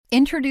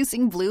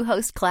Introducing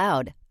Bluehost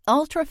Cloud,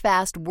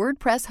 ultra-fast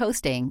WordPress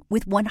hosting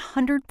with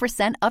 100%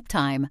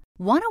 uptime.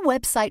 Want a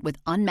website with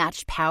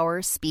unmatched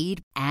power,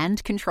 speed,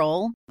 and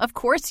control? Of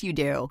course you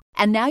do.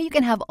 And now you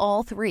can have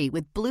all three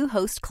with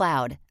Bluehost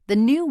Cloud, the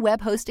new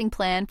web hosting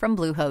plan from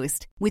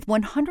Bluehost. With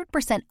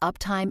 100%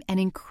 uptime and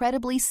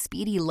incredibly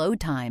speedy load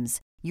times,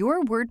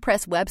 your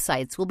WordPress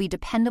websites will be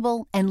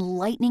dependable and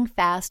lightning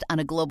fast on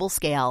a global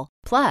scale.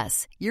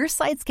 Plus, your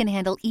sites can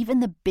handle even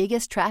the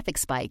biggest traffic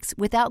spikes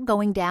without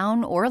going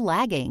down or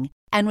lagging.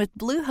 And with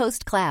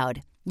Bluehost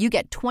Cloud, you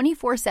get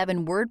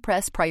 24/7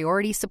 WordPress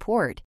priority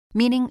support,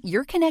 meaning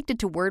you're connected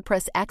to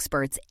WordPress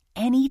experts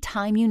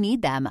anytime you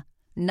need them.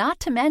 Not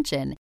to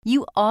mention,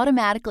 you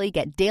automatically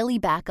get daily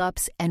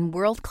backups and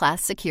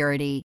world-class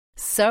security.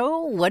 So,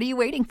 what are you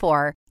waiting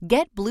for?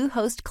 Get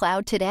Bluehost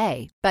Cloud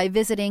today by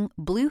visiting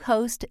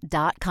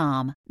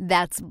Bluehost.com.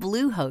 That's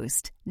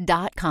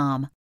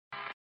Bluehost.com.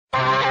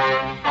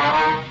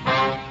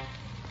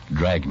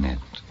 Dragnet.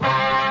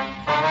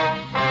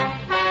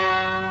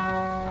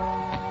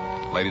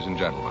 Ladies and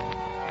gentlemen,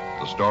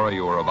 the story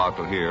you are about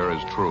to hear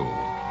is true.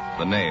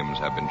 The names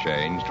have been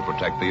changed to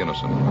protect the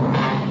innocent.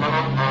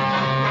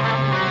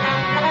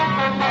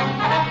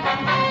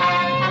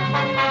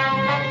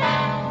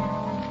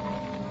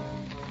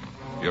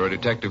 You're a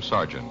detective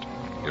sergeant.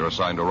 You're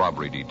assigned a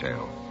robbery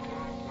detail.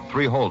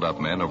 3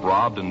 hold-up men have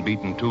robbed and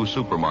beaten 2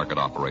 supermarket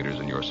operators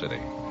in your city.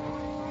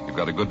 You've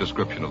got a good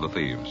description of the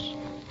thieves.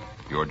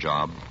 Your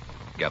job,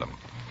 get them.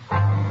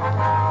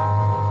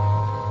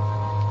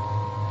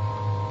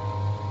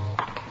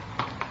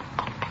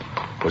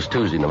 It was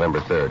Tuesday, November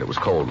 3rd. It was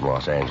cold in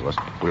Los Angeles.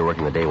 We were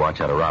working the day watch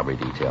at a robbery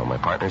detail. My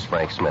partner's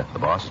Frank Smith. The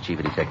boss is Chief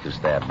of Detectives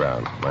Thad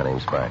Brown. My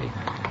name's Friday.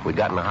 We'd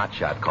gotten a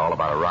hotshot call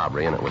about a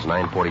robbery, and it was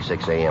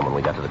 9:46 a.m. when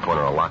we got to the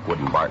corner of Lockwood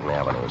and Barton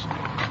Avenues.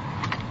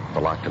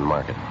 The Lockton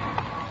Market.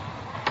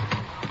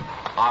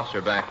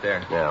 Officer back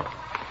there. Yeah.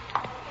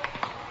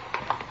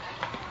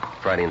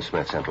 Friday and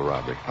Smith, Central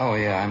Robbery. Oh,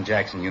 yeah, I'm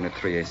Jackson, Unit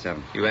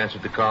 387. You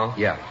answered the call?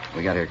 Yeah,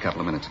 we got here a couple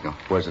of minutes ago.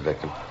 Where's the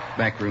victim?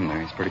 Back room there.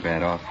 He's pretty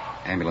bad off.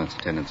 Ambulance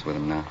attendant's with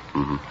him now.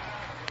 Mm-hmm.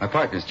 My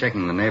partner's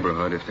checking the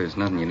neighborhood. If there's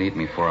nothing you need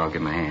me for, I'll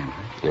give him a hand.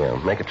 Yeah,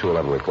 make a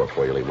 211 report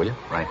before you leave, will you?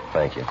 Right.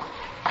 Thank you.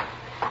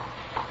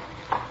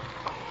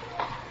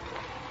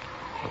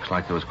 Looks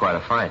like there was quite a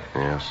fight.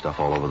 Yeah, stuff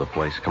all over the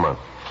place. Come on.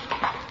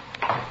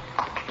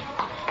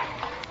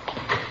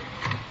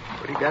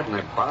 What do you got in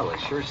that bottle? It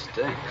sure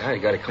stinks. Yeah, you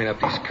got to clean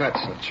up these cuts.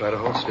 Let's try to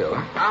hold still.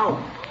 Ow!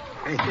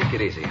 Hey, take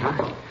it easy,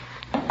 huh?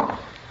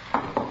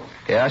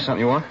 Yeah, something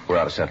you want? We're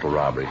out of Central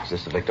Robbery. Is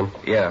this the victim?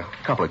 Yeah,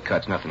 a couple of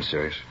cuts, nothing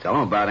serious. Tell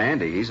him about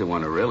Andy. He's the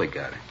one who really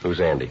got it. Who's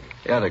Andy?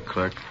 Yeah, the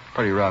clerk.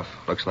 Pretty rough.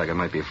 Looks like it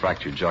might be a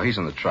fractured jaw. He's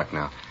in the truck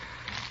now.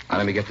 Now,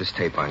 let me get this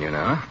tape on you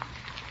now, huh?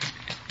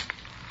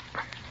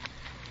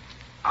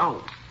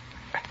 Ow!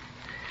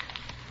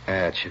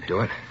 That should do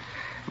it.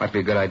 Might be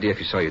a good idea if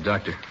you saw your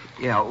doctor.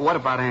 Yeah, what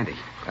about Andy?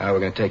 We're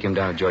going to take him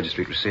down to Georgia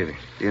Street Receiving.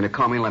 You going to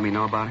call me and let me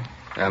know about him?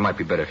 It might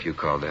be better if you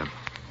called them.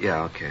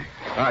 Yeah, okay.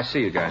 All right, see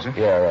you guys, huh?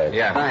 Yeah, right.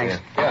 Yeah.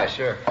 Thanks. Yeah,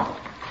 sure.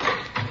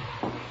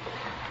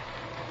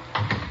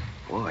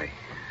 Boy,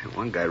 that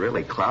one guy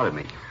really clouded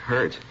me.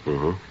 Hurts.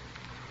 Mm-hmm.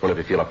 Wonder if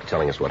you feel up to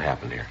telling us what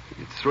happened here.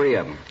 3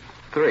 of them.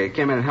 3.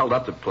 Came in and held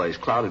up the place.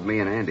 Clouded me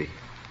and Andy.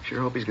 Sure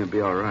hope he's going to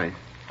be all right.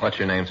 What's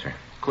your name, sir?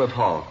 Cliff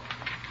Hall.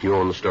 You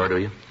own the store, do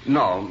you?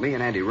 No, me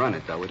and Andy run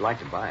it, though. We'd like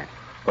to buy it.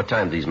 What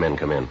time did these men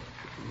come in?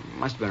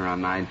 Must have been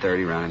around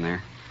 9:30, around in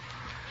there.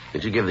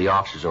 Did you give the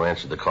officers who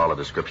answered the call a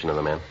description of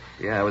the men?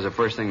 Yeah, that was the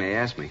first thing they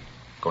asked me.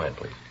 Go ahead,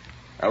 please.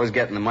 I was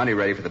getting the money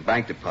ready for the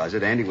bank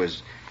deposit. Andy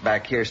was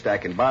back here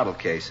stacking bottle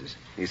cases.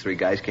 These 3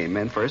 guys came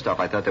in. First off,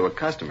 I thought they were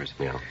customers.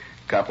 Yeah.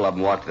 A couple of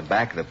them walked to the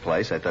back of the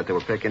place. I thought they were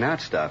picking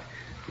out stuff.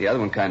 The other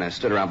one kind of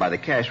stood around by the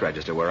cash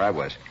register where I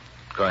was.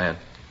 Go ahead.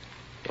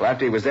 Well,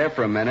 after he was there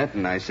for a minute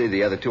and I see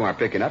the other 2 aren't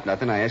picking up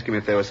nothing, I asked him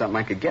if there was something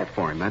I could get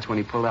for him. That's when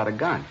he pulled out a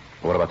gun.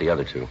 What about the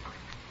other 2?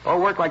 All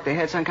worked like they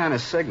had some kind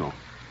of signal.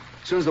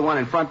 As soon as the one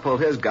in front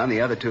pulled his gun,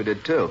 the other 2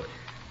 did too.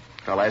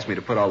 The fellow asked me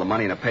to put all the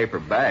money in a paper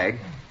bag.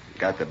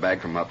 Got the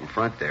bag from up in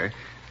front there.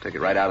 Took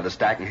it right out of the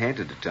stack and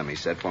handed it to me.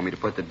 Said for me to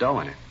put the dough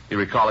in it. You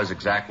recall his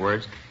exact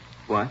words?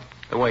 What?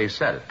 The way he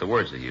said it, the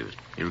words he used.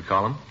 You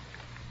recall them?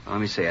 Let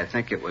me see. I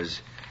think it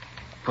was,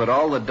 put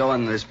all the dough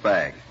in this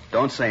bag.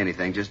 Don't say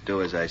anything. Just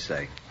do as I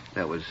say.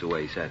 That was the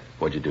way he said it.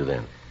 What'd you do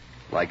then?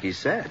 Like he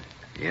said.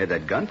 He had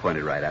that gun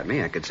pointed right at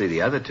me. I could see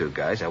the other 2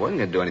 guys. I wasn't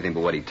going to do anything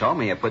but what he told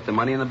me. I put the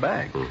money in the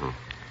bag. Mm-hmm.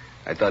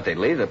 I thought they'd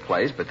leave the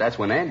place, but that's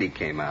when Andy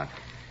came out.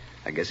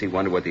 I guess he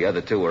wondered what the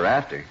other 2 were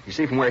after. You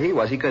see, from where he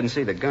was, he couldn't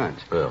see the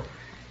guns. Well.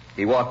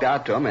 He walked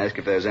out to him, asked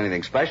if there was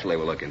anything special they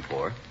were looking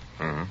for.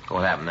 Mm-hmm.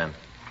 What happened then?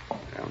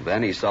 Well,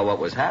 then he saw what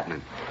was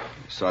happening.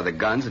 He saw the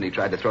guns, and he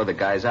tried to throw the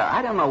guys out.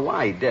 I don't know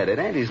why he did it.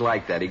 Andy's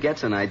like that. He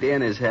gets an idea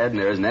in his head, and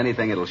there isn't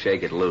anything that'll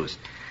shake it loose.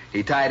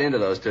 He tied into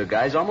those 2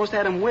 guys, almost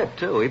had them whipped,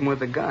 too, even with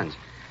the guns.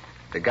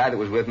 The guy that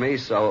was with me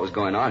saw what was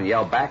going on and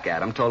yelled back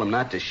at him, told him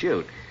not to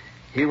shoot.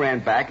 He ran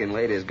back and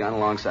laid his gun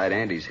alongside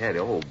Andy's head.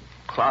 Oh,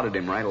 clotted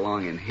him right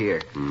along in here.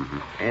 Mm-hmm.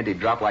 Andy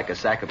dropped like a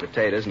sack of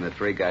potatoes, and the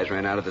three guys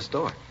ran out of the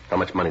store. How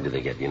much money did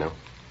they get, you know?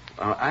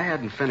 I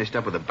hadn't finished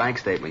up with a bank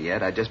statement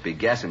yet. I'd just be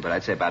guessing, but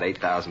I'd say about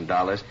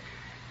 $8,000.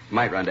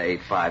 Might run to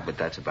 8.5, but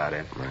that's about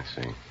it. I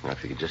see. Now,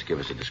 if you could just give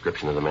us a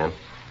description of the men.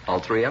 All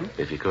three of them?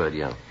 If you could,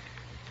 yeah.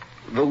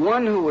 The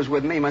one who was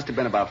with me must have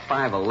been about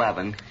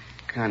 5'11",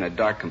 kind of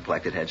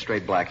dark-complected, had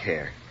straight black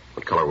hair.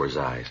 What color were his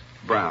eyes?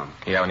 Brown.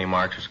 You have any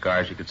marks or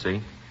scars you could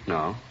see?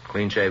 No.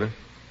 Clean shaven?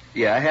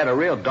 Yeah, I had a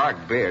real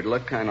dark beard.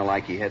 Looked kind of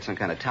like he had some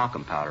kind of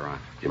talcum powder on.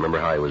 Do you remember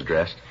how he was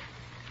dressed?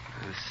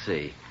 Let's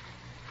see.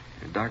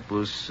 A dark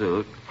blue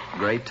suit,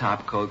 gray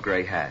top coat,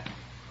 gray hat.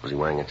 Was he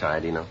wearing a tie,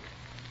 do you know?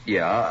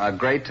 Yeah, a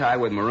gray tie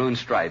with maroon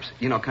stripes.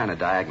 You know, kind of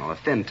diagonal, a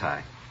thin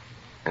tie.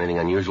 Anything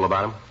unusual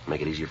about him?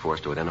 Make it easier for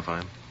us to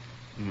identify him?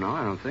 No,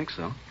 I don't think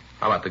so.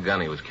 How about the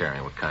gun he was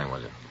carrying? What kind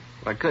was it?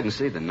 I couldn't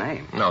see the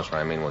name. No, sir.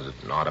 I mean, was it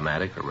an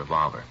automatic or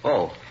revolver?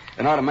 Oh,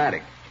 an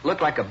automatic.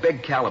 Looked like a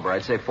big caliber,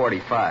 I'd say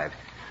 45.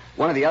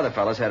 One of the other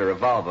fellas had a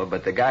revolver,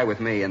 but the guy with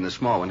me and the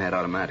small one had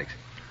automatics.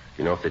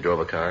 You know if they drove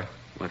a car?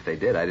 Well, if they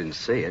did, I didn't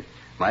see it.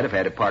 Might have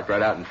had it parked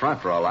right out in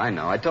front for all I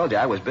know. I told you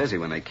I was busy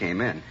when they came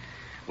in.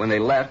 When they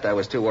left, I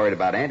was too worried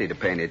about Andy to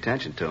pay any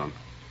attention to him.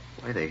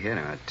 The way they hit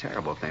him, a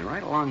terrible thing,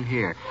 right along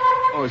here.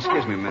 Oh,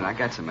 excuse me a minute. I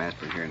got some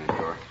aspirin here in the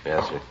drawer.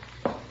 Yes, sir.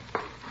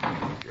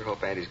 Sure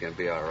hope Andy's going to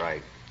be all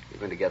right. We've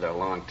been together a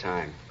long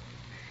time.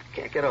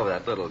 Can't get over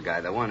that little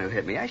guy, the one who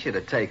hit me. I should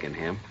have taken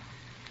him.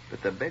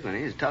 But the big one,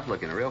 he's tough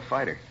looking, a real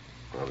fighter.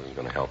 Well, this isn't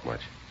going to help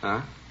much.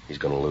 Huh? He's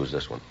going to lose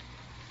this one.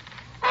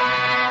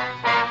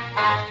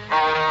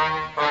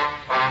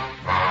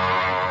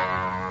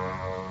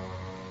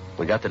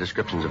 We got the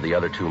descriptions of the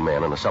other two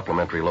men, and a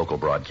supplementary local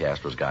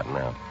broadcast was gotten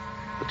out.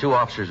 The two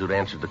officers who'd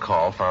answered the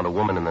call found a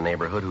woman in the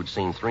neighborhood who'd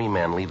seen three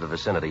men leave the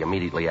vicinity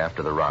immediately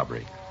after the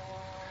robbery.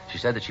 She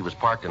said that she was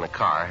parked in a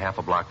car half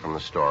a block from the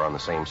store on the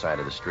same side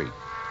of the street.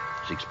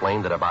 She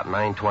explained that about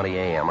 9:20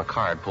 a.m., a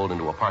car had pulled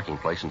into a parking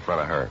place in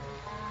front of her.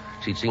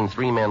 She'd seen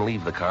three men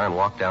leave the car and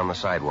walk down the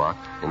sidewalk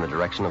in the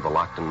direction of the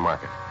Lockton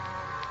Market.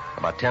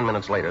 About 10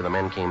 minutes later, the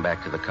men came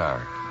back to the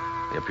car.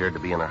 They appeared to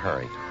be in a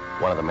hurry.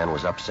 One of the men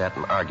was upset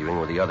and arguing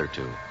with the other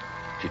two.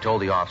 She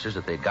told the officers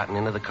that they'd gotten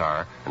into the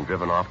car and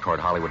driven off toward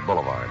Hollywood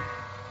Boulevard.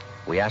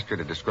 We asked her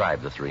to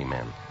describe the three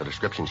men. The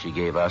description she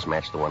gave us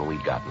matched the one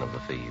we'd gotten of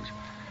the thieves.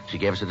 She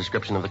gave us a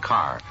description of the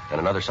car, and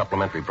another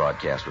supplementary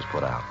broadcast was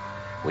put out.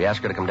 We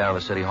asked her to come down to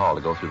the city hall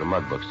to go through the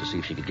mug books to see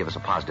if she could give us a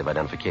positive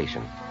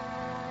identification.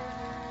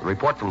 The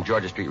report from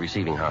Georgia Street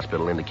Receiving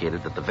Hospital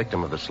indicated that the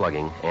victim of the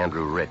slugging,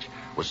 Andrew Rich,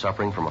 was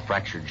suffering from a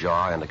fractured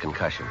jaw and a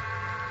concussion.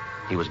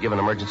 He was given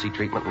emergency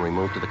treatment and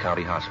removed to the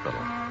county hospital.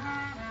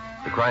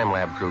 The crime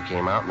lab crew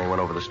came out and they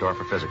went over the store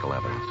for physical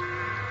evidence.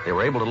 They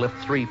were able to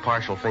lift 3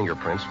 partial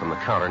fingerprints from the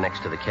counter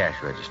next to the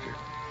cash register.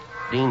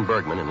 Dean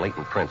Bergman and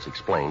Leighton Prince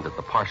explained that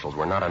the partials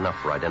were not enough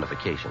for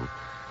identification,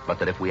 but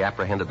that if we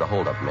apprehended the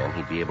holdup men,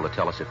 he'd be able to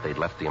tell us if they'd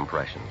left the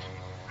impressions.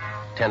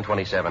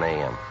 10:27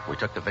 a.m. We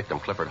took the victim,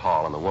 Clifford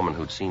Hall, and the woman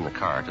who'd seen the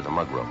car to the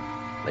mug room.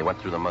 They went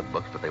through the mug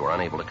books, but they were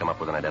unable to come up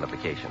with an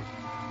identification.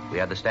 We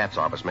had the stats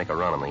office make a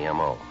run on the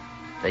M.O.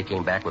 They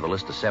came back with a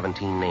list of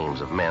 17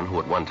 names of men who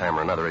at one time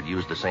or another had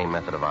used the same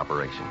method of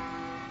operation.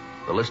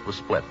 The list was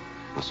split,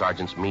 and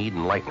Sergeants Meade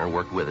and Leitner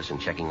worked with us in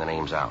checking the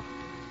names out.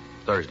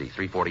 Thursday,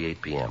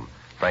 3:48 p.m.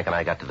 Frank and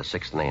I got to the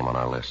 6th name on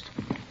our list.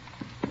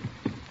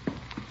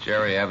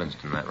 Jerry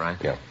Evanston, that right?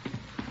 Yeah.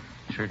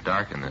 Sure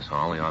dark in this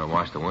hall. He ought to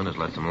wash the windows,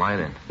 let some light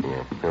in.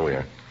 Yeah, here we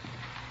are.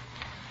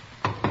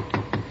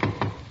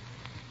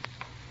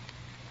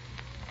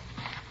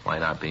 Might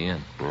not be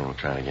in. Yeah, we'll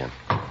try it again.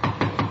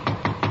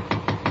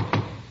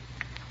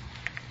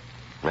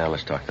 Now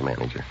let's talk to the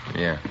manager.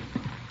 Yeah.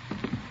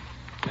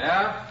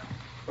 Yeah?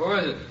 Who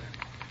is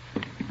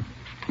it?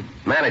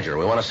 Manager,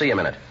 we want to see you a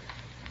minute.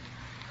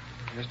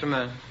 Just a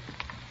minute.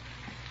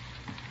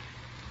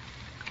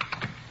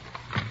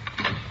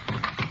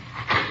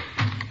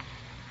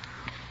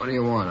 What do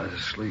you want? I was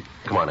asleep.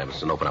 Come on,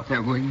 Evanston, open up.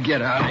 Yeah, we can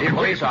get out of here.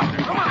 Police officer,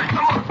 come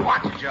on.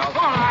 Watch it, Joe. All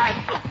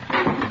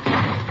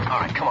right. All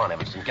right, come on,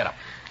 Evanston, get up.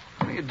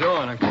 What are you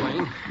doing,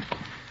 McLean?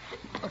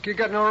 Look, you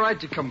got no right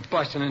to come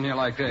busting in here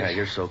like this. Yeah,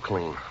 you're so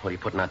clean. What are you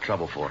putting out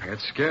trouble for? I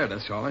got scared,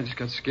 that's all. I just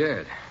got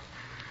scared.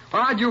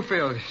 Well, how'd you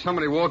feel?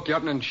 Somebody woke you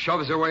up and then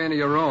shoves their way into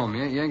your room.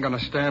 You ain't going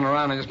to stand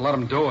around and just let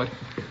them do it.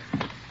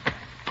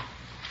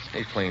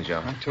 He's clean,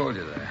 Joe. I told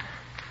you that.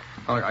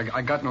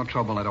 I got no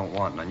trouble. I don't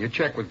want none. You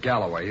check with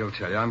Galloway. He'll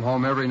tell you. I'm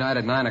home every night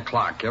at 9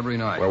 o'clock, every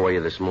night. Where were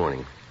you this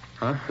morning?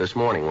 Huh? This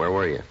morning, where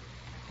were you?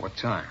 What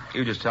time?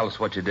 You just tell us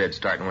what you did,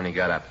 starting when you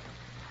got up.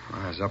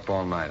 I was up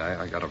all night.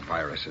 I got a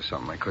virus or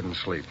something. I couldn't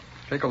sleep.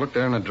 Take a look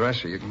there in the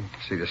dresser. You can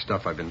see the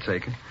stuff I've been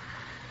taking.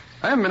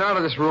 I haven't been out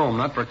of this room,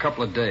 not for a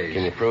couple of days.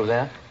 Can you prove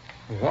that?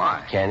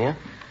 Why? Can you?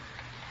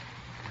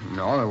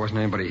 No, there wasn't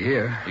anybody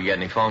here. You get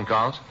any phone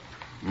calls?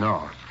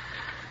 No.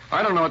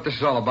 I don't know what this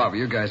is all about, but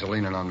you guys are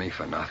leaning on me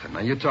for nothing.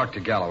 Now, you talk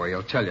to Galloway.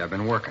 He'll tell you I've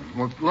been working.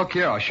 Well, look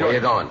here. I'll show you. Where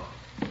you going?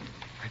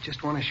 I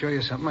just want to show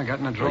you something I got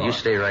in the drawer. Well, you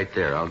stay right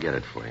there. I'll get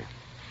it for you.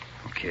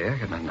 Okay, I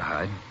got nothing to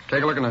hide.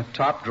 Take a look in the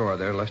top drawer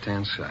there,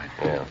 left-hand side.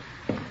 Yeah.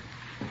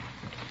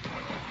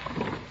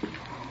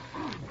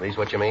 These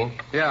what you mean?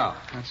 Yeah,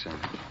 that's it.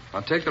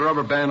 Now take the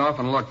rubber band off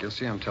and look. You'll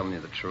see I'm telling you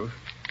the truth.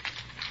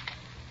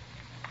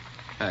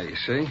 You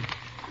see?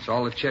 It's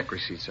all the check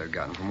receipts I've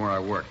gotten from where I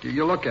work.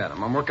 You look at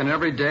them. I'm working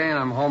every day, and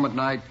I'm home at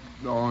night,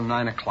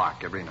 9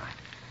 o'clock every night.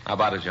 How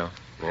about it, Joe?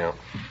 Yeah.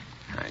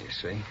 You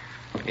see?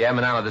 You haven't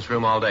been out of this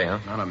room all day, huh?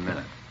 Not a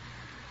minute.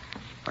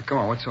 Now, come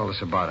on, what's all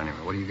this about anyway?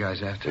 What are you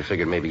guys after? We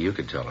figured maybe you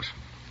could tell us.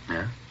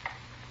 Yeah?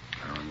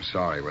 Oh, I'm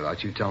sorry.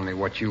 Without you telling me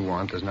what you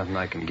want, there's nothing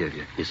I can give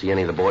you. You see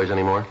any of the boys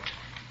anymore?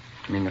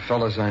 You mean the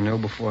fellas I knew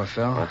before I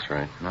fell? That's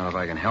right. Not if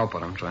I can help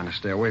it. I'm trying to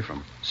stay away from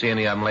them. See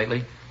any of them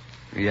lately?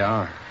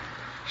 Yeah.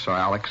 Saw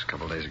Alex a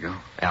couple of days ago.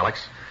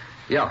 Alex?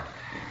 Yeah.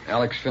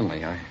 Alex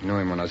Finley. I knew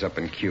him when I was up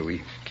in Q.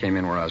 He came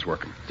in where I was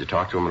working. Did you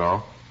talk to him at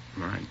all?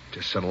 I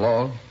just said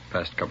hello.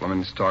 Passed a couple of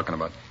minutes talking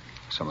about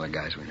some of the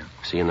guys we knew.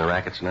 See in the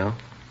rackets now?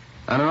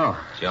 I don't know.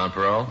 Is he on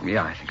parole?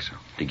 Yeah, I think so.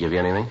 Did he give you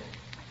anything?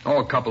 Oh,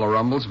 a couple of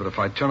rumbles, but if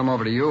I turn them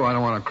over to you, I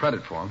don't want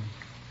credit for them.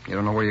 You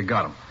don't know where you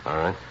got them. All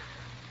right.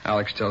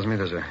 Alex tells me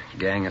there's a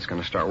gang that's going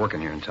to start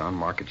working here in town,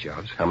 market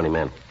jobs. How many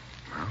men?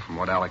 Well, from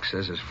what Alex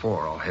says, there's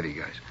 4, all heavy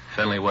guys.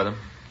 Finley with him?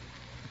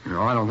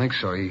 No, I don't think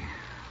so. He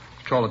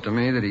told it to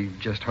me that he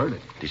just heard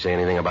it. Did he say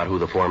anything about who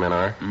the 4 men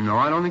are? No,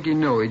 I don't think he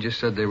knew. He just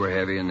said they were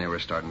heavy and they were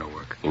starting to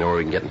work. You know where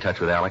we can get in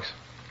touch with Alex?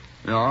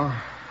 No.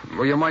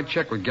 Well, you might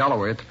check with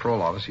Galloway at the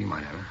parole office. He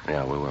might have it.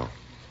 Yeah, we will.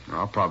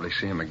 I'll probably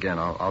see him again.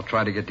 I'll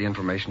try to get the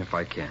information if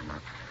I can.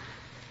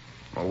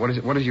 Well,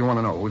 what does you want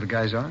to know? Who the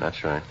guys are?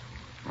 That's right.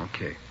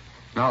 Okay.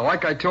 Now,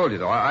 like I told you,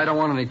 though, I don't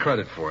want any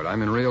credit for it.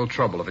 I'm in real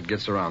trouble if it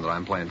gets around that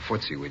I'm playing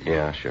footsie with you.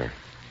 Yeah, sure.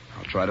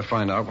 I'll try to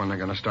find out when they're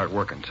going to start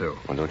working, too.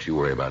 Well, don't you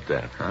worry about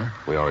that. Huh?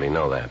 We already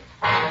know that.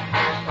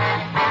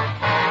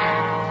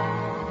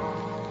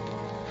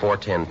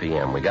 4:10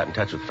 p.m. We got in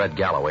touch with Fred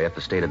Galloway at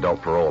the state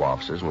adult parole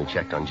offices, and we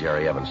checked on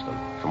Jerry Evanston.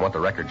 From what the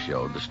record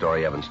showed, the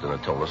story Evanston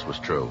had told us was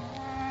true.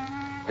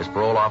 His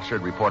parole officer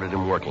had reported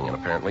him working and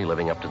apparently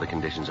living up to the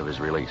conditions of his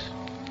release.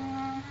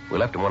 We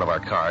left him one of our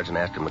cards and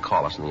asked him to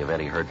call us in the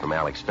event he heard from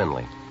Alex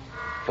Finley.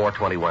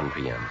 4:21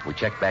 p.m. We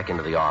checked back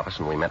into the office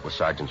and we met with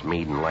Sergeants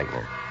Meade and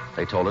Leitner.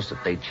 They told us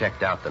that they'd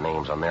checked out the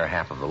names on their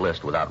half of the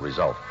list without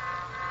result.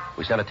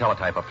 We sent a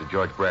teletype up to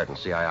George Brereton,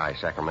 CII,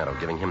 Sacramento,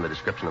 giving him the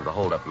description of the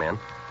holdup men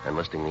and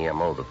listing the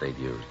M.O. that they'd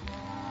used.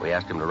 We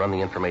asked him to run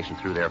the information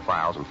through their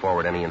files and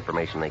forward any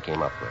information they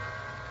came up with.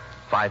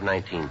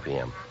 5:19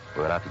 p.m.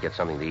 We went out to get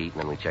something to eat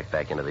and then we checked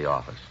back into the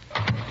office.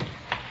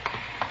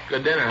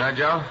 Good dinner, huh,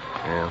 Joe?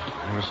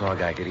 Yeah, never saw a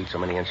guy could eat so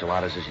many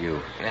enchiladas as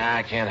you. Yeah,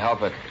 I can't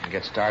help it. I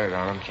get started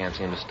on them, can't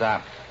seem to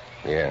stop.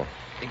 Yeah.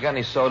 You got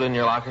any soda in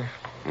your locker?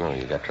 No,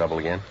 you got trouble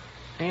again?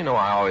 You know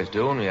I always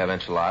do when we have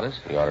enchiladas.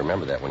 You ought to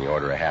remember that when you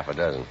order a half a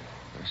dozen.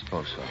 I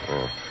suppose so.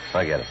 Yeah,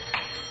 I get it.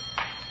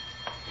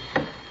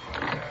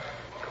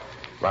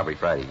 Robbery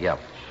Friday, yeah.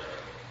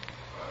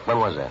 When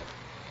was that?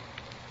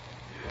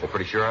 They're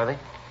pretty sure, are they?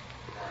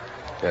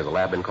 Has the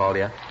lab been called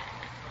yet?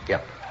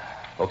 Yeah.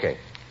 Okay.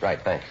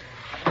 Right, thanks.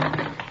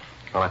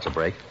 Well, that's a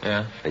break.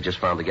 Yeah? They just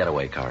found the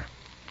getaway car.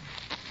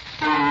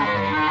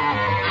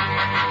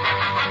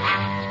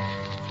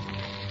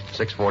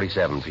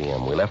 6:47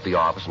 p.m. We left the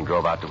office and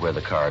drove out to where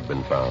the car had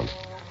been found.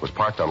 It was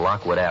parked on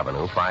Lockwood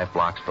Avenue, 5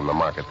 blocks from the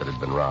market that had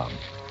been robbed.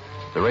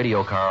 The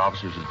radio car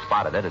officers who'd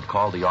spotted it had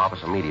called the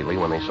office immediately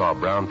when they saw a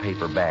brown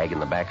paper bag in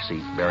the back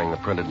seat bearing the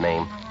printed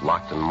name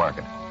Lockton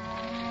Market.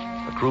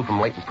 A crew from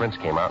Leighton Prince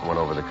came out and went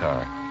over the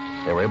car.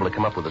 They were able to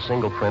come up with a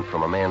single print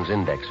from a man's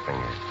index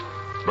finger.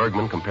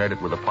 Bergman compared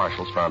it with the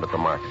partials found at the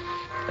market.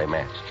 They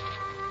matched.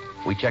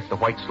 We checked the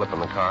white slip in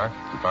the car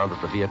and found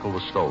that the vehicle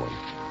was stolen.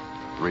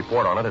 The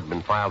report on it had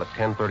been filed at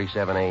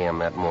 10:37 a.m.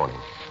 that morning.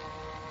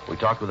 We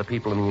talked with the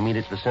people in the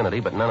immediate vicinity,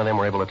 but none of them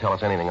were able to tell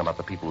us anything about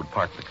the people who'd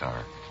parked the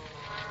car.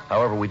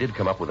 However, we did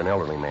come up with an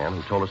elderly man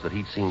who told us that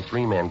he'd seen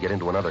 3 men get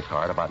into another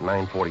car at about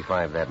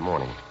 9:45 that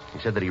morning. He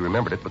said that he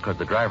remembered it because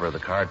the driver of the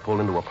car had pulled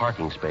into a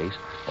parking space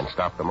and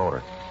stopped the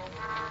motor.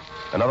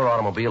 Another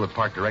automobile had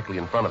parked directly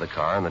in front of the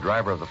car, and the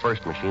driver of the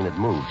first machine had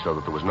moved so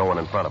that there was no one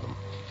in front of him.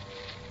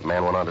 The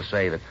man went on to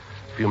say that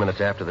a few minutes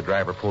after the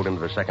driver pulled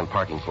into the second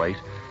parking place,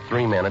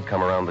 3 men had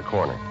come around the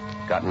corner,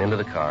 gotten into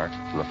the car,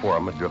 and the 4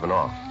 of them had driven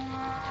off.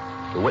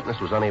 The witness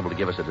was unable to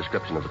give us a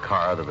description of the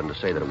car other than to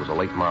say that it was a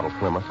late model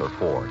Plymouth or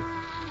Ford.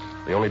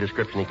 The only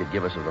description he could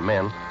give us of the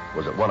men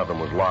was that one of them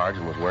was large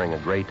and was wearing a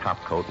gray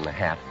top coat and a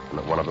hat, and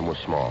that one of them was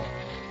small.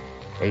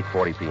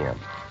 8:40 p.m.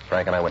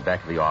 Frank and I went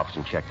back to the office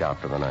and checked out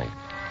for the night.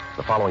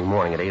 The following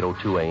morning at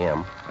 8:02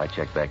 a.m., I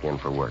checked back in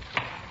for work.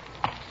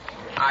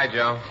 Hi,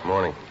 Joe.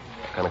 Morning.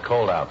 Kind of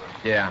cold out.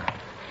 Yeah.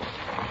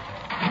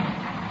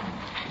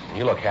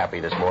 You look happy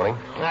this morning.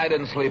 I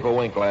didn't sleep a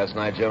wink last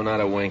night, Joe,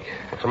 not a wink.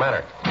 What's the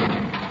matter?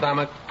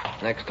 Stomach.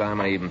 Next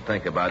time I even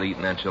think about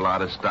eating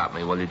enchiladas, stop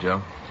me, will you,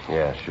 Joe?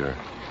 Yeah, sure.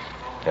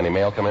 Any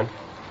mail come in?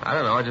 I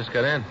don't know. I just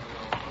got in.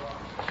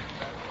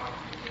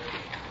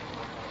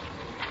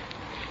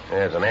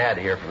 There's an ad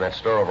here from that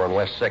store over on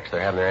West 6th.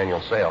 They're having their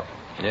annual sale.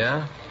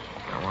 Yeah?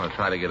 I want to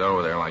try to get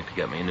over there. I'd like to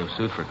get me a new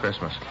suit for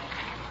Christmas.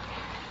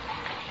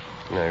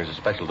 There's a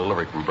special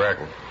delivery from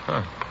Brereton.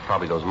 Huh.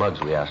 Probably those mugs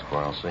we asked for.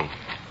 I'll see.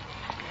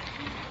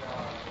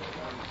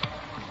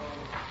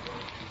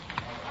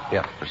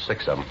 Yeah, there's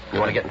 6 of them. You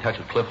want to get in touch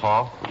with Cliff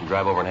Hall? We can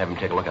drive over and have him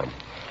take a look at them.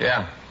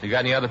 Yeah. You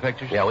got any other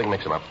pictures? Yeah, we can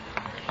mix them up.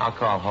 I'll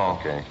call Hall.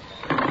 Okay.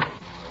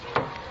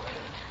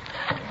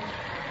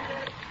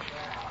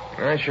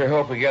 I sure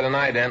hope we get an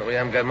ident. We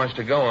haven't got much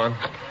to go on.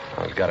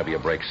 Well, there's got to be a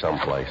break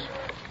someplace.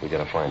 We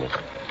got to find it.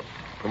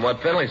 From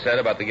what Finley said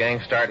about the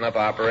gang starting up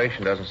an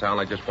operation, doesn't sound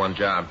like just one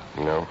job.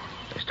 No?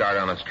 They start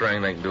on a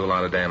string, they can do a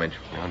lot of damage.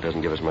 No, it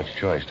doesn't give us much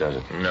choice, does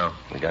it? No.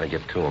 We got to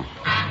get to them.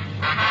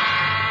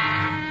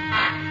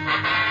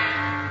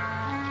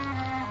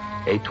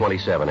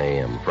 8:27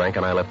 a.m. Frank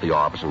and I left the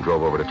office and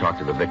drove over to talk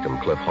to the victim,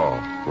 Cliff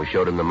Hall. We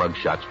showed him the mug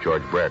shots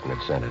George Brereton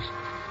had sent us.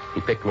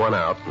 He picked one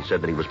out and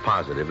said that he was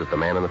positive that the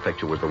man in the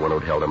picture was the one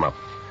who'd held him up.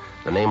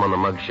 The name on the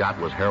mug shot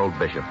was Harold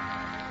Bishop.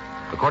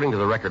 According to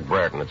the record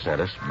Brereton had sent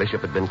us,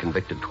 Bishop had been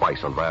convicted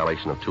twice on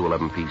violation of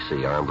 211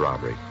 PC, armed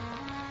robbery.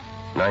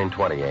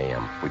 9:20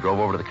 a.m. We drove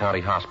over to the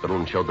county hospital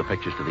and showed the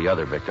pictures to the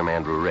other victim,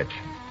 Andrew Rich.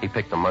 He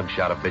picked the mug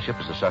shot of Bishop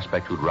as the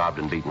suspect who'd robbed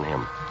and beaten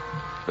him.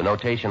 The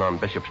notation on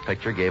Bishop's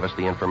picture gave us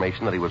the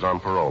information that he was on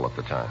parole at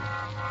the time.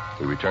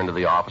 We returned to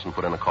the office and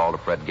put in a call to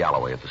Fred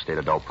Galloway at the State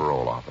Adult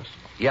Parole Office.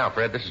 Yeah,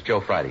 Fred, this is Joe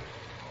Friday.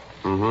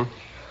 Mm-hmm.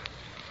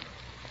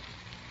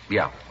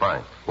 Yeah,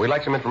 fine. We'd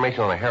like some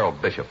information on a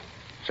Harold Bishop.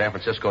 San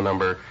Francisco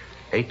number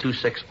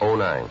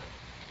 82609.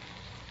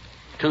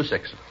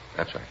 26,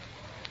 that's right.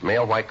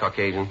 Male, white,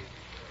 Caucasian.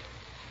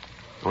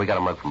 We got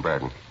a mug from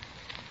Brereton.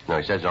 No,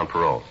 he says he's on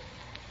parole.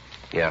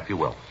 Yeah, if you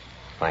will.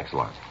 Thanks a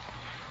lot.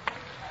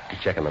 He's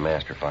checking the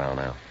master file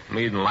now.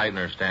 Meade and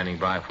Leitner are standing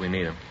by if we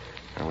need him.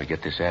 When we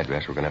get this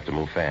address, we're going to have to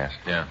move fast.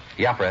 Yeah.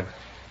 Yeah, Fred.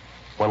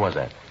 When was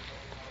that?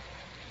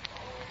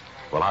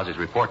 Well, how's his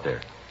report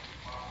there?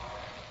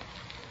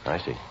 I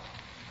see.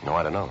 No,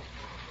 I don't know.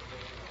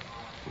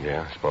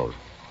 Yeah, I suppose.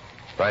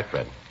 Right,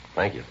 Fred.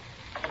 Thank you.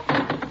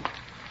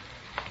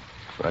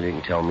 Well, you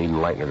can tell Meade and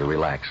Leitner to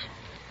relax.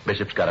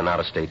 Bishop's got an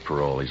out-of-state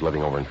parole. He's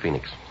living over in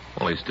Phoenix.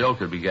 Well, he still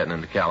could be getting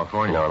into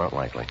California. No, not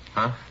likely.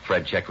 Huh?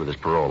 Fred checked with his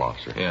parole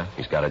officer. Yeah.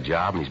 He's got a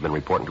job, and he's been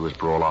reporting to his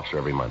parole officer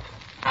every month.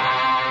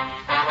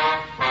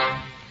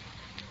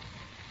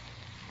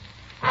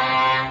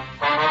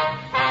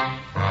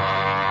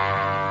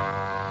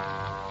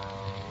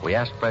 We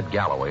asked Fred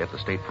Galloway at the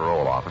state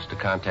parole office to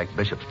contact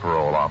Bishop's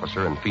parole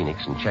officer in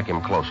Phoenix and check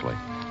him closely.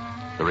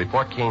 The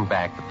report came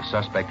back that the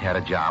suspect had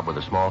a job with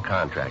a small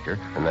contractor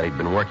and that he'd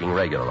been working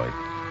regularly.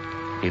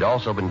 He'd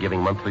also been giving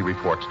monthly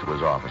reports to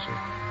his officer.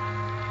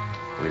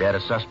 We'd had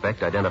a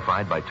suspect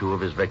identified by 2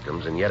 of his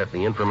victims, and yet if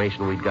the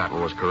information we'd gotten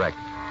was correct,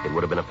 it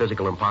would have been a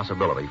physical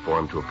impossibility for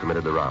him to have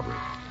committed the robbery.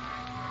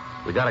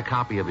 We got a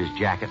copy of his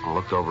jacket and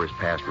looked over his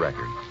past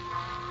record.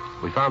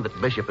 We found that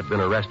Bishop had been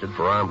arrested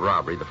for armed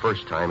robbery the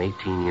first time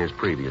 18 years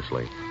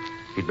previously.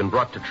 He'd been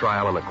brought to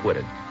trial and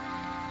acquitted.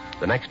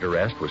 The next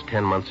arrest was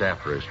 10 months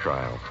after his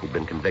trial. He'd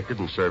been convicted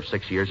and served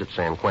 6 years at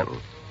San Quentin.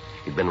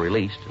 He'd been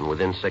released, and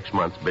within 6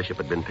 months, Bishop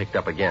had been picked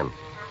up again.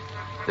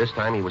 This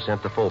time, he was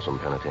sent to Folsom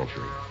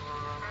Penitentiary.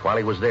 While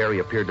he was there, he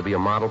appeared to be a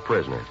model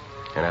prisoner,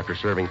 and after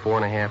serving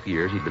 4.5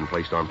 years, he'd been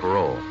placed on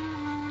parole.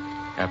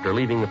 After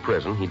leaving the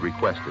prison, he'd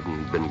requested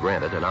and been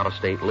granted an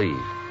out-of-state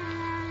leave.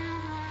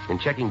 In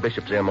checking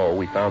Bishop's M.O.,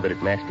 we found that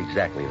it matched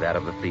exactly that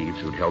of the thieves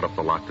who'd held up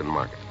the Lockton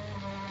Market.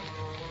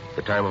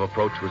 The time of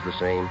approach was the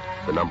same.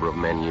 The number of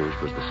men used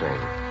was the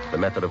same. The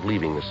method of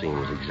leaving the scene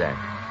was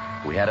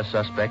exact. We had a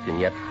suspect, and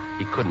yet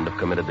he couldn't have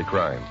committed the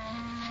crime.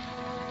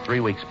 3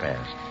 weeks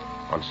passed.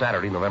 On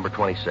Saturday, November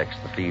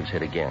 26th, the thieves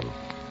hit again.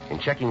 In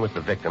checking with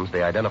the victims,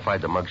 they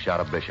identified the mugshot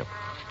of Bishop.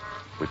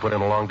 We put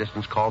in a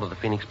long-distance call to the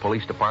Phoenix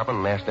Police Department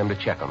and asked them to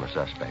check on the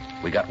suspect.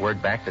 We got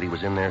word back that he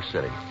was in their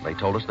city. They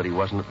told us that he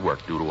wasn't at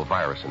work due to a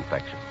virus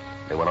infection.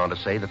 They went on to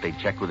say that they'd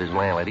checked with his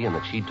landlady and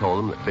that she'd told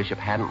them that Bishop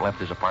hadn't left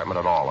his apartment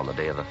at all on the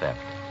day of the theft.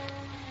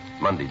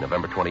 Monday,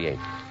 November 28th,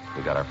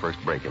 we got our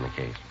first break in the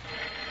case.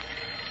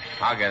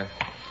 I'll get it.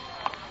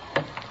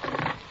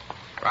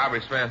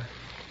 Robbery, Smith.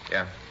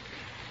 Yeah.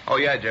 Oh,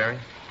 yeah, Jerry.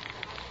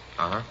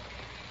 Uh-huh.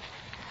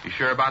 You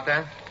sure about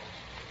that?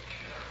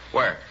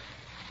 Where?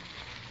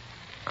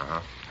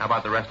 Uh-huh. How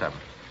about the rest of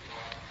them?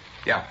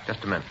 Yeah,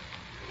 just a minute.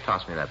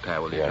 Toss me that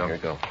pad, will you, Joe? Yeah, here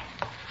you go.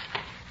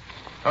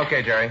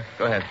 Okay, Jerry.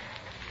 Go ahead.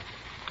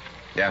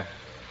 Yeah.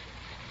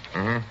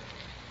 Mm-hmm.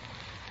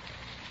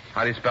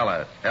 How do you spell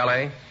that?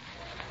 L-A?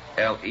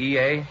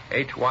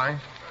 L-E-A-H-Y?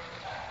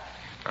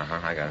 Uh-huh,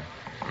 I got it.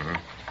 Mm-hmm.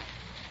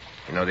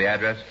 You know the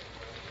address?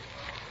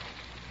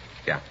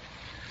 Yeah.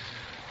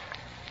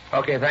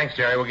 Okay, thanks,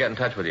 Jerry. We'll get in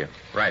touch with you.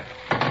 Right.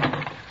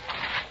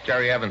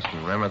 Jerry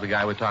Evanston, remember the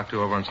guy we talked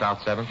to over on South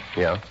 7th?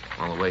 Yeah?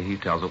 Well, the way he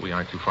tells it, we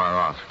aren't too far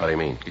off. How do you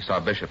mean? He saw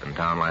Bishop in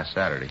town last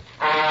Saturday.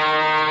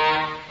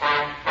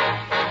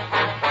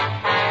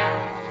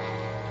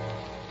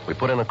 We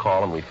put in a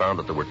call and we found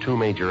that there were 2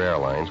 major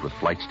airlines with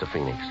flights to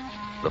Phoenix.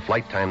 The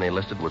flight time they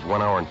listed was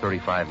 1 hour and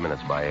 35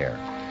 minutes by air.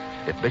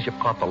 If Bishop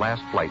caught the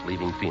last flight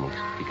leaving Phoenix,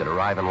 he could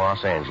arrive in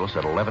Los Angeles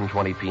at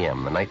 11:20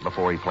 p.m., the night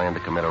before he planned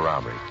to commit a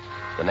robbery.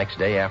 The next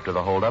day after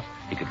the holdup,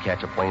 he could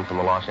catch a plane from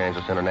the Los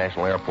Angeles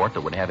International Airport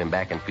that would have him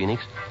back in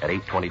Phoenix at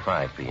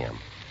 8:25 p.m.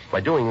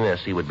 By doing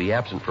this, he would be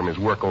absent from his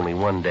work only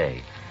one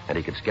day, and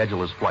he could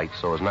schedule his flights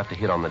so as not to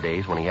hit on the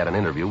days when he had an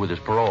interview with his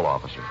parole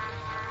officer.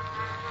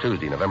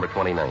 Tuesday, November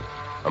 29th,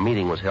 a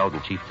meeting was held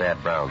in Chief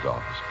Thad Brown's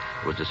office.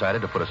 It was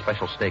decided to put a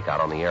special stakeout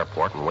on the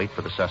airport and wait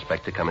for the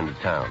suspect to come into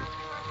town.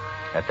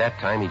 At that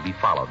time, he'd be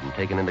followed and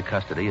taken into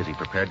custody as he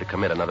prepared to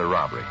commit another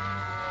robbery.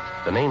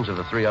 The names of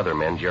the three other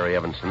men Jerry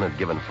Evanson had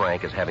given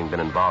Frank as having been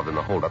involved in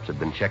the holdups had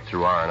been checked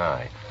through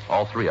R&I.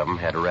 All three of them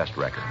had arrest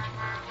records.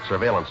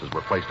 Surveillances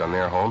were placed on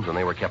their homes, and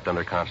they were kept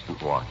under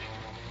constant watch.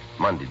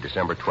 Monday,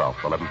 December 12th,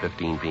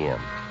 11:15 p.m.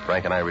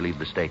 Frank and I relieved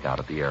the stakeout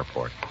at the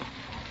airport.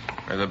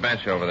 There's a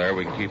bench over there.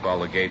 We can keep all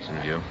the gates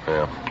in view.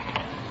 Yeah.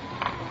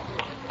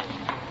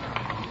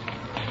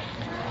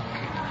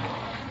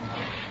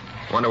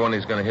 Wonder when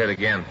he's going to hit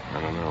again.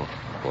 I don't know.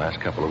 The last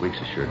couple of weeks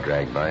have sure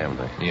dragged by, haven't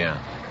they?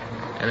 Yeah.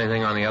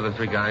 Anything on the other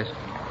three guys?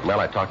 Well,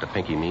 I talked to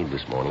Pinky Meade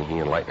this morning. He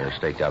and Leitner are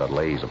staked out at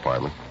Lay's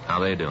apartment. How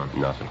they doing?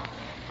 Nothing.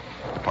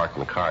 They're parking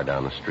the car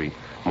down the street.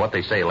 From what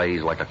they say,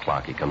 Lay's like a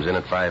clock. He comes in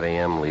at 5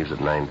 a.m., leaves at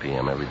 9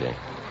 p.m. every day.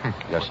 You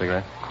got a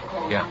cigarette?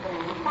 Yeah.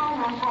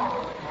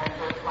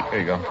 Here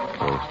you go.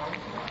 Thanks.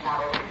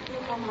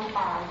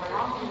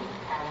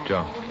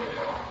 Joe.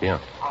 Yeah.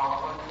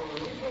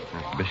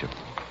 That's Bishop.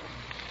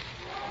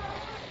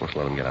 Let's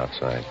let him get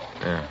outside.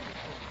 Yeah.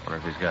 Wonder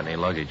if he's got any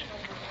luggage.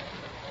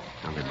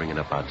 Okay, bring it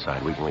up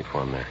outside. We can wait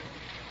for him there.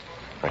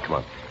 All right, come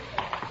on.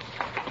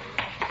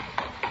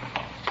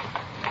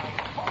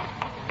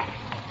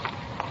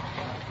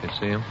 You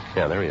see him?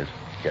 Yeah, there he is.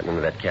 Getting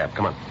into that cab.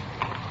 Come on.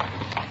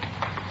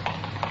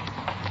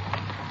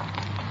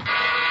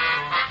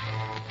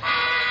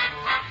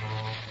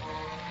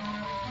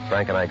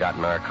 Frank and I got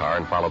in our car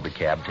and followed the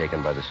cab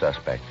taken by the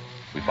suspect.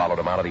 We followed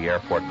him out of the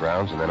airport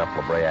grounds and then up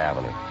La Brea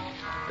Avenue.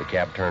 The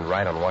cab turned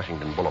right on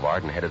Washington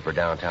Boulevard and headed for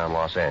downtown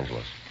Los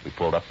Angeles. We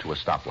pulled up to a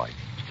stoplight.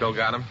 Still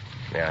got him?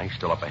 Yeah, he's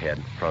still up ahead,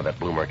 in front of that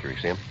blue Mercury.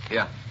 See him?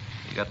 Yeah.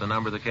 You got the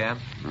number of the cab?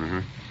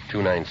 Mm-hmm.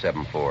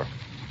 2974.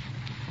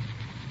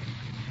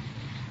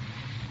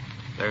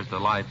 There's the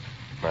light.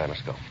 All right,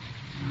 let's go.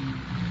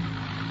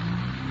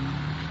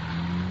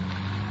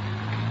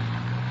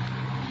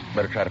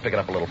 Better try to pick it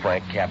up a little,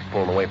 Frank. Cab's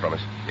pulling away from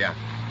us. Yeah.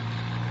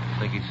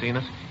 Think he's seen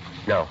us?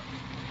 No.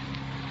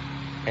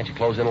 Can't you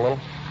close in a little?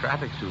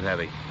 Traffic's too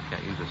heavy.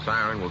 Can't use a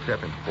siren. We'll trip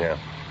him. Yeah.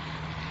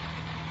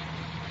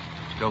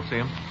 Still see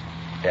him?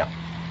 Yeah.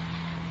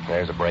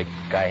 There's a break.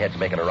 Guy ahead's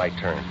making a right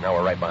turn. Now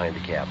we're right behind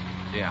the cab.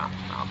 Yeah.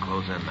 I'll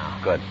close in now.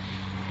 Good.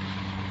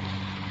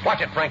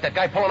 Watch it, Frank. That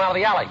guy pulling out of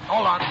the alley.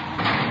 Hold on.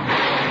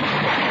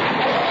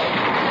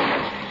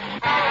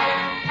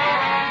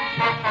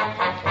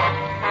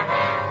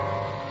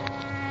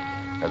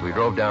 As we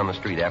drove down the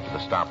street after the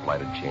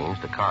stoplight had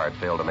changed, the car had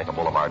failed to make a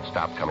boulevard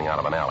stop coming out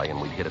of an alley,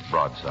 and we'd hit it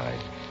broadside.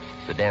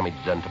 The damage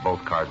done to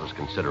both cars was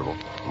considerable,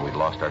 and we'd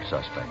lost our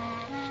suspect.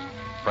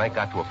 Frank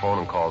got to a phone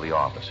and called the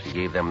office. He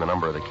gave them the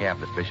number of the cab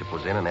that Bishop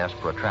was in and asked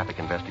for a traffic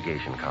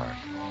investigation car.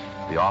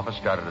 The office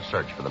started a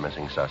search for the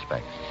missing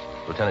suspect.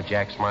 Lieutenant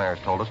Jack Smyers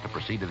told us to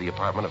proceed to the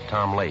apartment of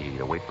Tom Leahy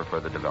to wait for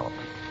further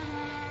development.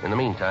 In the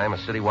meantime, a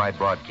citywide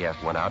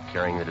broadcast went out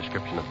carrying the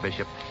description of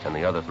Bishop and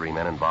the other three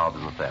men involved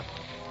in the theft.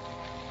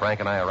 Frank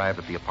and I arrived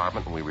at the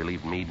apartment, and we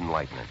relieved Meade and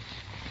Leitner.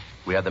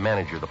 We had the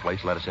manager of the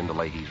place let us into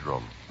Leahy's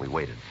room. We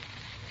waited.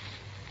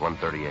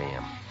 1:30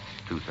 a.m.,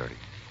 2:30,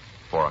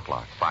 4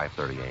 o'clock,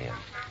 5:30 a.m.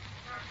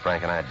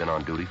 Frank and I had been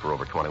on duty for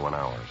over 21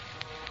 hours.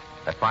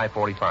 At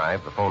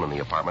 5:45, the phone in the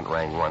apartment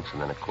rang once,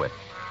 and then it quit.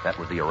 That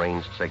was the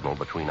arranged signal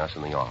between us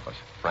and the office.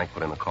 Frank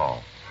put in a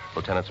call.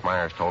 Lieutenant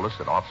Smyers told us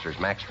that officers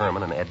Max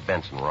Herman and Ed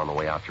Benson were on the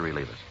way out to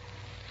relieve us.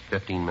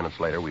 15 minutes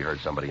later, we heard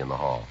somebody in the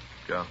hall.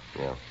 Joe?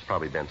 Yeah,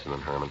 probably Benson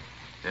and Herman.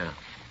 Yeah.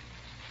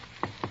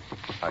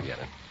 I'll get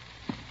it.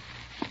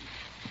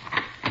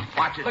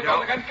 Watch it, Look Joe. out,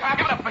 look out.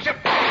 Give it up, Bishop.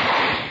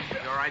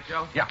 You all right,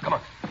 Joe? Yeah, come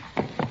on.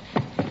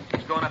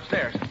 He's going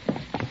upstairs.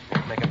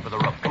 Making for the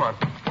roof. Come on.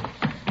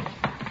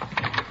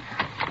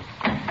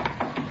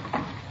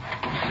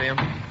 See him?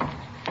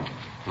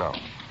 No.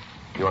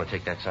 You want to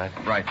take that side?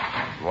 Right.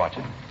 Watch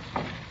it.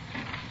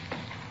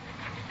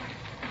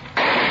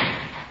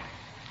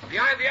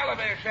 Behind the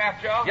elevator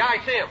shaft, Joe. Yeah, I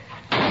see him.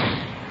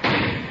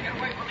 Get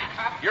away from me,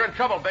 cop. You're in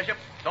trouble, Bishop.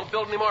 Don't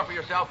build any more for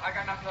yourself. I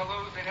got nothing to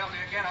lose. They'd help me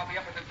again. I'll be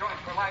up at the joint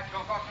for life.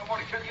 Don't cost no more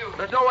to kill you.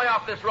 There's no way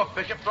off this roof,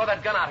 Bishop. Throw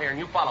that gun out here and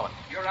you follow it.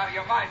 You're out of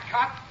your mind,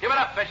 cop. Give it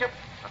up, Bishop.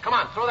 Now, come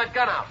on, throw that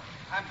gun out.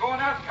 I'm going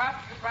out, cop.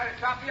 You try to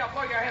stop me, I'll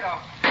blow your head off.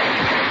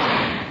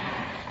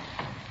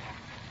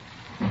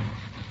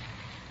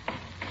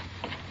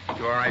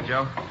 You all right,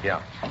 Joe?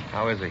 Yeah.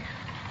 How is he?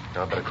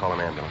 Now I better call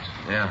an ambulance.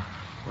 Yeah.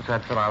 What's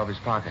that fill out of his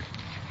pocket?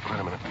 Wait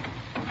a minute.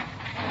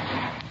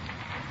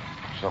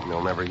 Something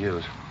he'll never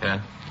use.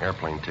 Yeah?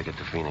 Airplane ticket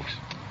to Phoenix.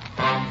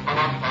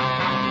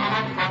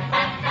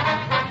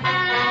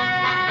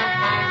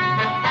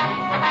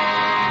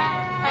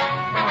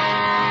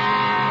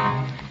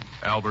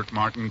 Albert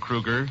Martin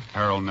Kruger,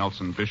 Harold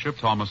Nelson Bishop,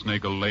 Thomas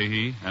Nagel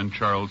Leahy, and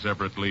Charles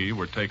Everett Lee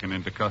were taken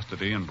into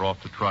custody and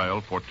brought to trial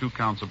for 2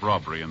 counts of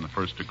robbery in the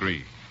first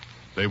degree.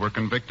 They were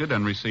convicted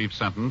and received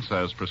sentence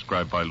as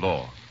prescribed by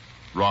law.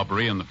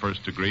 Robbery in the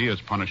first degree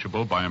is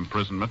punishable by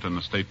imprisonment in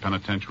the state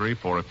penitentiary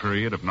for a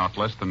period of not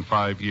less than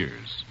 5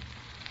 years.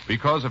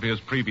 Because of his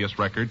previous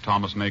record,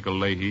 Thomas Nagel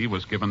Leahy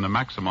was given the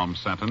maximum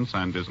sentence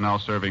and is now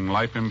serving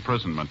life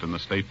imprisonment in the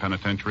state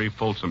penitentiary,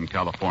 Folsom,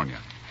 California.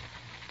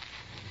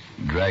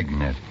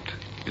 Dragnet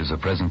is a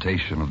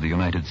presentation of the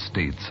United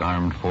States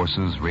Armed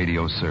Forces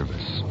Radio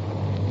Service.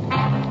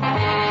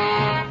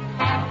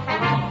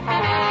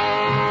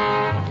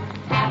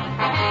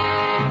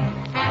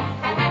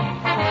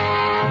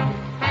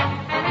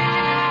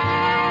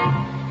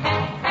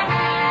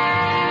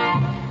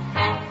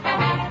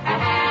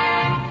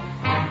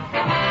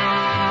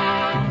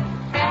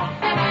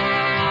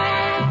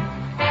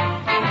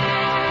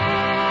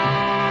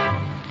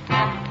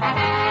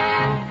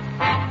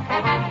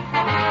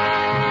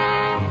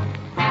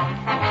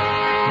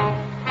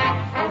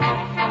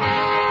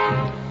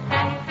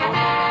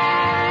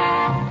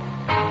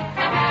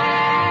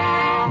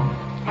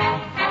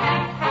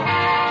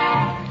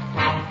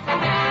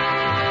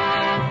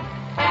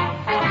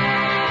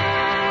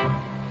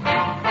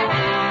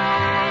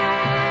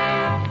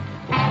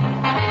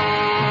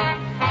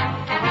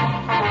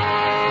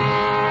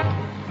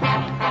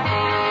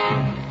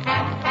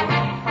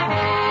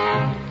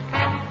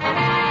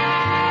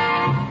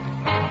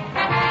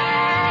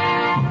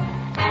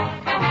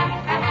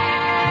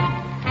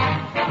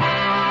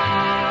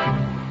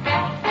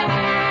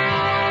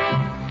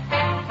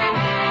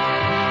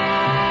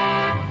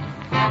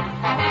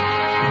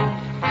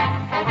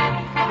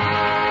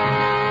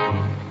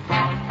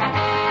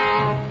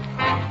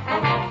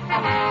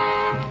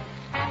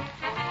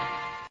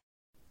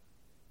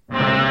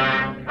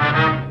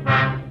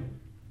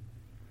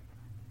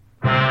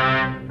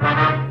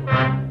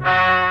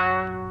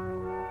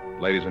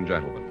 Ladies and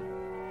gentlemen,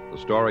 the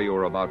story you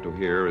are about to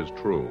hear is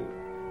true.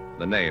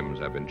 The names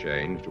have been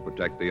changed to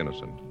protect the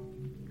innocent.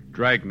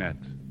 Dragnet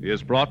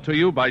is brought to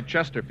you by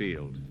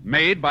Chesterfield,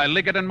 made by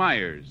Liggett &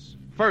 Myers,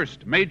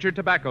 first major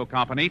tobacco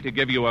company to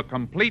give you a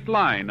complete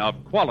line of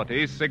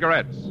quality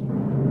cigarettes.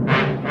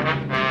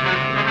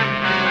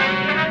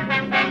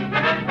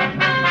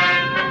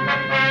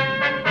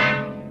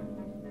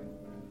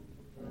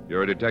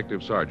 You're a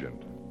detective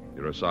sergeant.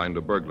 You're assigned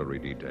to burglary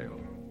detail.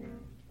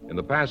 In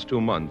the past 2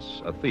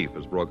 months, a thief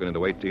has broken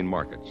into 18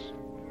 markets.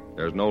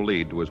 There's no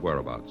lead to his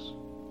whereabouts,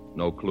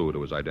 no clue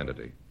to his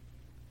identity.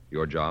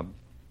 Your job?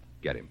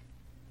 Get him.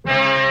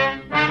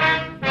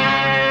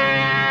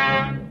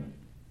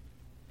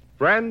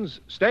 Friends,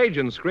 stage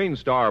and screen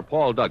star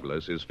Paul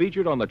Douglas is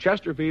featured on the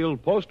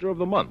Chesterfield Poster of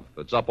the Month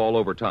that's up all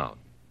over town.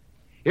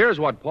 Here's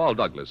what Paul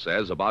Douglas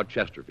says about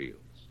Chesterfields.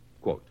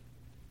 Quote,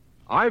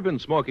 "I've been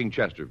smoking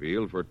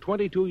Chesterfield for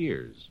 22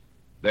 years.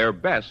 They're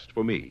best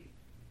for me.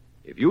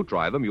 If you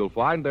try them, you'll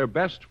find they're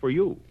best for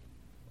you."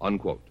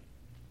 Unquote.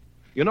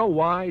 You know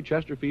why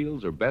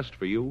Chesterfields are best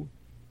for you?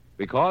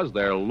 Because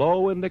they're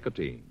low in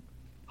nicotine,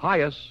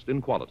 highest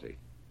in quality.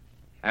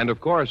 And,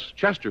 of course,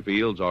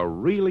 Chesterfields are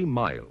really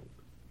mild,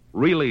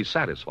 really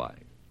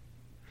satisfying.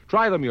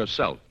 Try them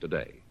yourself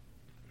today.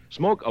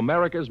 Smoke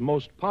America's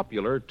most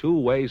popular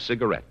two-way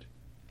cigarette,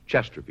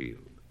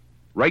 Chesterfield.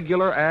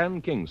 Regular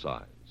and king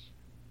size.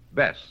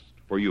 Best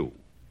for you.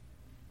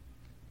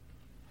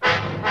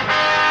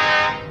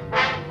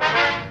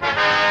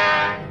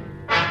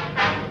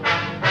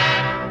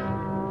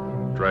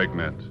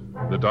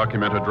 Dragnet, the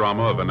documented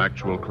drama of an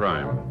actual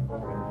crime.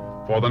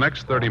 For the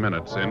next 30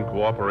 minutes, in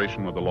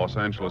cooperation with the Los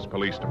Angeles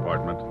Police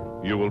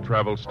Department, you will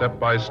travel step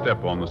by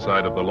step on the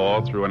side of the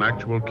law through an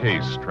actual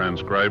case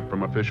transcribed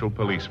from official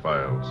police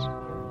files.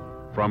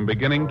 From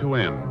beginning to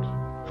end,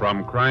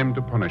 from crime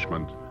to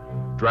punishment,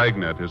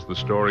 Dragnet is the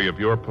story of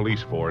your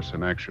police force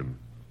in action.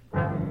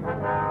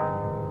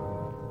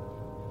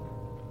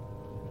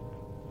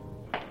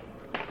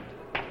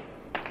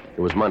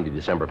 It was Monday,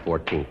 December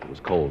 14th. It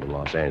was cold in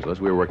Los Angeles.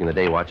 We were working the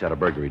day watch out of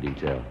burglary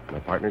detail. My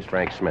partner's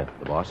Frank Smith.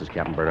 The boss is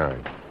Captain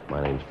Bernard.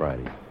 My name's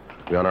Friday.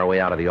 We were on our way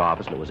out of the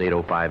office, and it was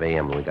 8:05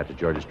 a.m. when we got to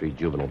Georgia Street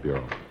Juvenile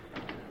Bureau.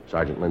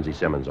 Sergeant Lindsay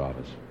Simmons'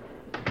 office.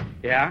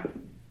 Yeah?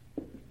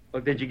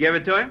 Well, did you give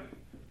it to him?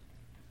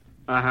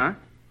 Uh-huh.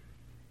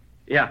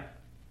 Yeah.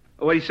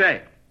 What'd he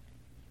say?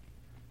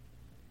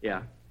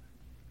 Yeah.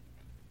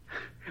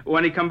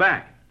 When'd he come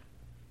back?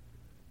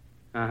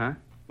 Uh-huh.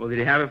 Well, did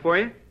he have it for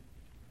you?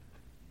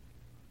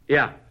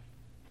 Yeah.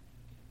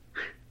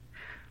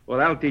 Well,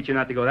 that'll teach you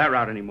not to go that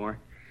route anymore.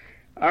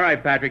 All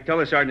right, Patrick, tell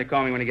the sergeant to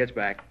call me when he gets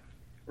back.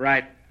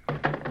 Right.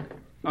 Oh,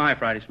 hi,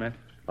 Friday Smith.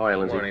 Oh, hi,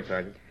 Lindsay. Morning,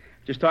 Sergeant.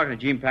 Just talking to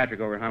Gene Patrick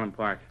over at Highland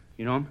Park.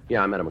 You know him?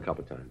 Yeah, I met him a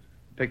couple of times.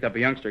 Picked up a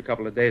youngster a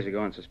couple of days ago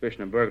on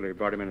suspicion of burglary.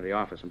 Brought him into the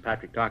office, and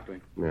Patrick talked to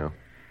him. Yeah.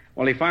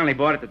 Well, he finally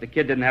bought it that the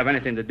kid didn't have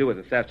anything to do with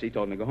the theft, so he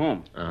told him to go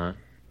home. Uh-huh.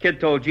 Kid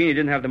told Gene he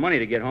didn't have the money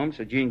to get home,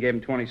 so Gene gave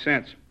him 20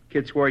 cents.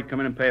 Kid swore he'd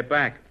come in and pay it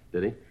back.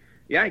 Did he?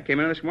 Yeah, he came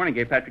in this morning,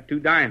 gave Patrick 2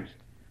 dimes.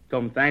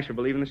 Told him thanks for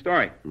believing the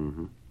story.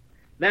 Mm-hmm.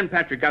 Then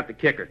Patrick got the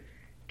kicker.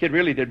 Kid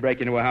really did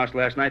break into a house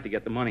last night to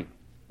get the money.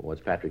 Well,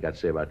 what's Patrick got to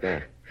say about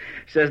that?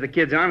 Says the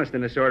kid's honest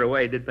in a sort of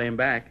way. Did pay him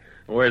back.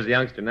 Where's the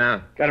youngster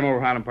now? Got him over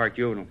Highland Park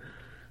Juvenile.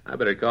 I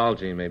better call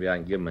Gene. Maybe I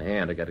can give him a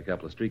hand. I got a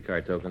couple of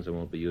streetcar tokens I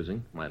won't be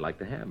using. Might like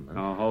to have them.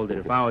 Oh, hold it.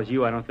 If I was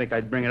you, I don't think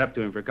I'd bring it up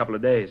to him for a couple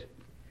of days.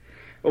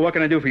 Well, what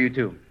can I do for you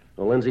two?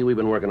 Well, Lindsay, we've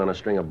been working on a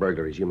string of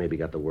burglaries. You maybe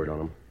got the word on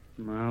them.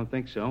 I don't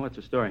think so. What's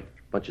the story?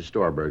 Bunch of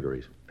store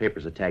burglaries.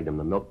 Papers have tagged them.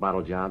 The milk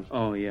bottle jobs.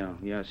 Oh,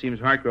 yeah. Seems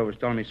Hartgrove was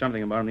telling me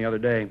something about them the other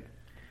day.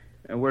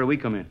 Where do we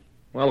come in?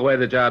 Well, the way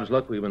the jobs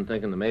look, we've been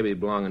thinking that maybe they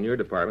belong in your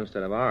department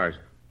instead of ours.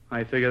 How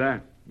you figure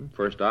that?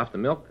 First off, the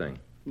milk thing.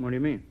 What do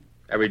you mean?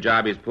 Every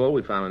job he's pulled,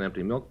 we found an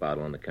empty milk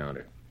bottle on the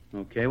counter.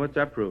 Okay, what's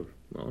that prove?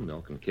 Well,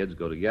 milk and kids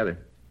go together.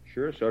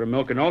 Sure, so do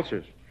milk and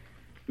ulcers.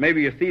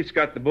 Maybe your thief's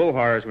got the bull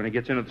horrors when he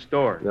gets into the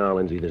store. No,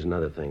 Lindsay, there's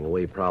another thing. The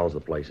way he prowls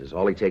the places.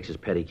 All he takes is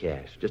petty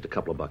cash. Just a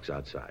couple of bucks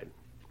outside.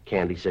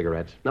 Candy,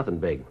 cigarettes, nothing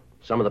big.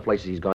 Some of the places he's gone